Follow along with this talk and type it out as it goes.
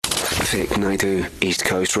Vic Naidu, East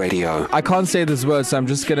Coast Radio. I can't say this word, so I'm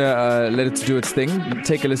just going to let it do its thing.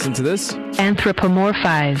 Take a listen to this.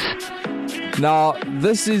 Anthropomorphize. Now,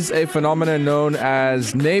 this is a phenomenon known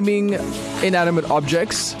as naming inanimate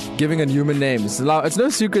objects, giving a human names. Now, it's no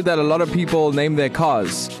secret that a lot of people name their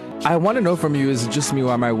cars. I want to know from you, is it just me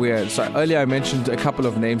or am I weird? So earlier I mentioned a couple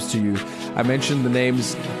of names to you. I mentioned the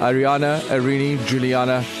names Ariana, Arini,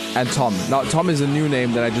 Juliana, and Tom. Now, Tom is a new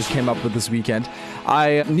name that I just came up with this weekend.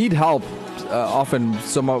 I need help often.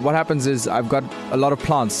 So what happens is I've got a lot of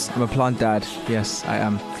plants. I'm a plant dad. Yes, I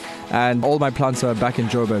am. And all my plants are back in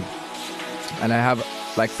Joburg. And I have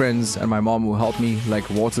like friends and my mom who help me like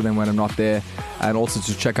water them when I'm not there, and also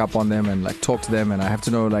to check up on them and like talk to them. And I have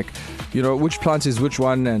to know like, you know, which plant is which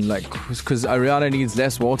one, and like because Ariana needs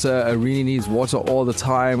less water, Arini needs water all the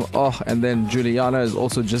time. And then Juliana is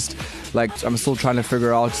also just like, I'm still trying to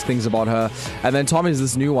figure out things about her. And then Tom is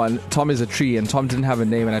this new one. Tom is a tree, and Tom didn't have a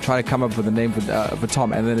name, and I tried to come up with a name for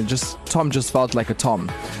Tom, and then Tom just felt like a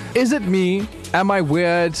Tom. Is it me? Am I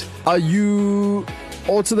weird? Are you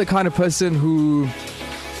also the kind of person who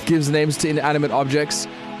gives names to inanimate objects?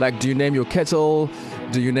 Like, do you name your kettle?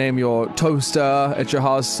 Do you name your toaster at your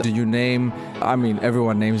house? Do you name... I mean,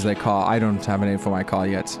 everyone names their car. I don't have a name for my car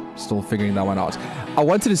yet. Still figuring that one out. I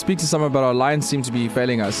wanted to speak to someone, but our lines seem to be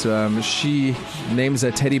failing us. She names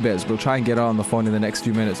her teddy bears. We'll try and get her on the phone in the next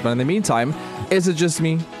few minutes. But in the meantime, is it just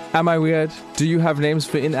me? Am I weird? Do you have names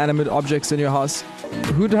for inanimate objects in your house?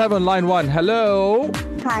 Who do you have on line one? Hello?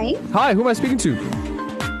 Hi. Hi, who am I speaking to?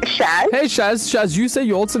 Shaz. Hey, Shaz, you say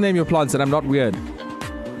you also name your plants, and I'm not weird.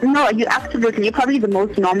 No, you absolutely. You're probably the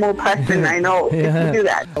most normal person I know to do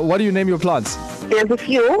that. What do you name your plants? There's a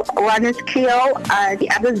few. One is Cleo. The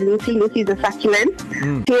other is Lucy. Lucy is a succulent.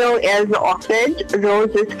 Cleo is the orchid.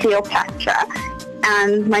 Rose is Cleopatra.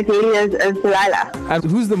 And my dahlia is Delilah. And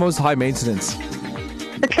who's the most high maintenance?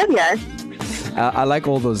 The trivia. I like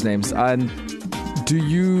all those names. And do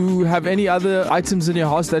you have any other items in your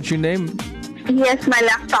house that you name? Yes, my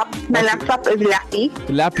laptop. My laptop is Lappy.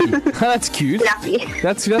 Lappy. That's cute. Lappy.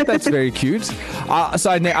 That's very cute. So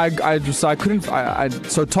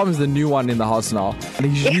Tom is the new one in the house now. And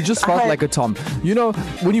he just felt like a Tom. You know,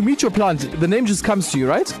 when you meet your plant, the name just comes to you,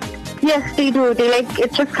 right? Yes, they do.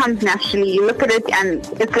 It just comes naturally. You look at it and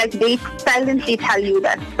it's like they silently tell you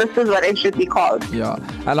that this is what it should be called. Yeah.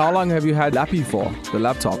 And how long have you had Lappy for, the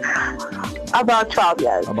laptop? About 12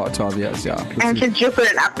 years. About 12 years, yeah. And she's due for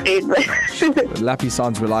an update. Lappy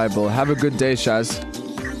sounds reliable. Have a good day, Shaz.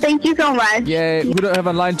 Thank you so much. Yeah. Who do I have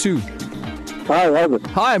on line two? Hi, Robert.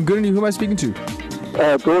 Hi, I'm good. And you? Who am I speaking to?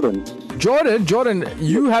 Jordan. Jordan,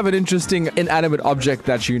 you have an interesting inanimate object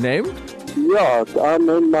that you name? Yeah, I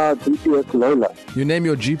named my GPS Lola. You name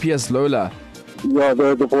your GPS Lola? Yeah,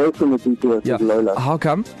 the voice in the GPS is Lola. How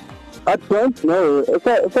come? I don't know. If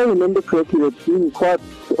I remember correctly, it's been quite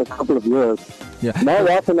a couple of years. Yeah. My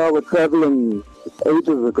wife and I were traveling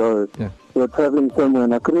ages ago. Yeah. We were traveling somewhere,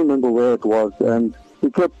 and I couldn't remember where it was. And we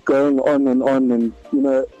kept going on, and you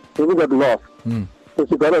know, we got lost. So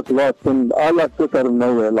she got us lost, and I just out of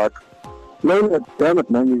nowhere, like, Lola, damn it,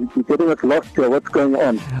 man, you're getting us lost here. What's going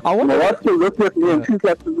on? My wife still looks at me and she's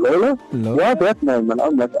like, Lola? Why that name? And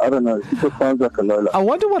I'm like, I don't know. She just sounds like a Lola. I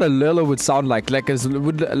wonder what a Lola would sound like.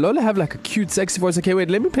 Would Lola have like a cute, sexy voice? Okay, wait,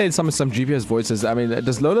 let me play some GPS voices. I mean,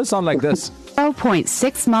 does Lola sound like this?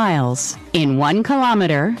 0.6 miles, in 1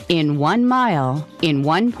 kilometer, in 1 mile, in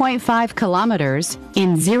 1.5 kilometers,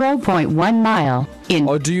 in 0.1 mile, in...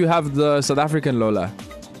 Or do you have the South African Lola?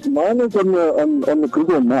 Mine is on the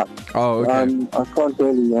Google map. Oh, okay. I can't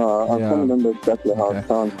really, I can't remember exactly how it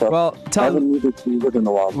sounds. Well, I haven't needed to use it in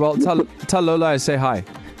a while. Well, tell Lola I say hi.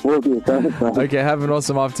 Will do. Okay, have an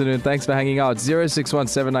awesome afternoon. Thanks for hanging out.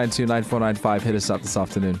 061-792-9495. Hit us up this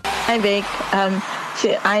afternoon. Hi, Vic.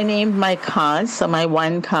 I named my car, so my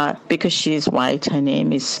one car, because she's white, her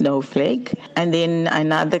name is Snowflake. And then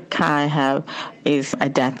another car I have is a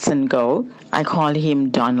Datsun Go. I call him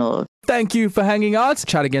Donald. Thank you for hanging out.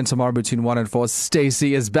 Chat again tomorrow between 1 and 4.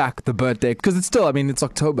 Stacey is back, the birthday. Because it's still, it's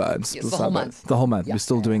October. It's the whole month. The whole month. Yeah. We're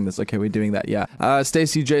still doing this. Okay, we're doing that, yeah.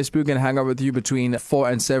 Stacey J. Spook going to hang out with you between 4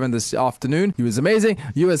 and 7 this afternoon. You is amazing.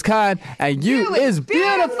 You is kind. And you is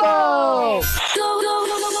beautiful.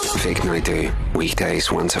 Vic Naidu,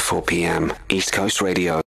 weekdays 1 to 4 p.m. East Coast Radio.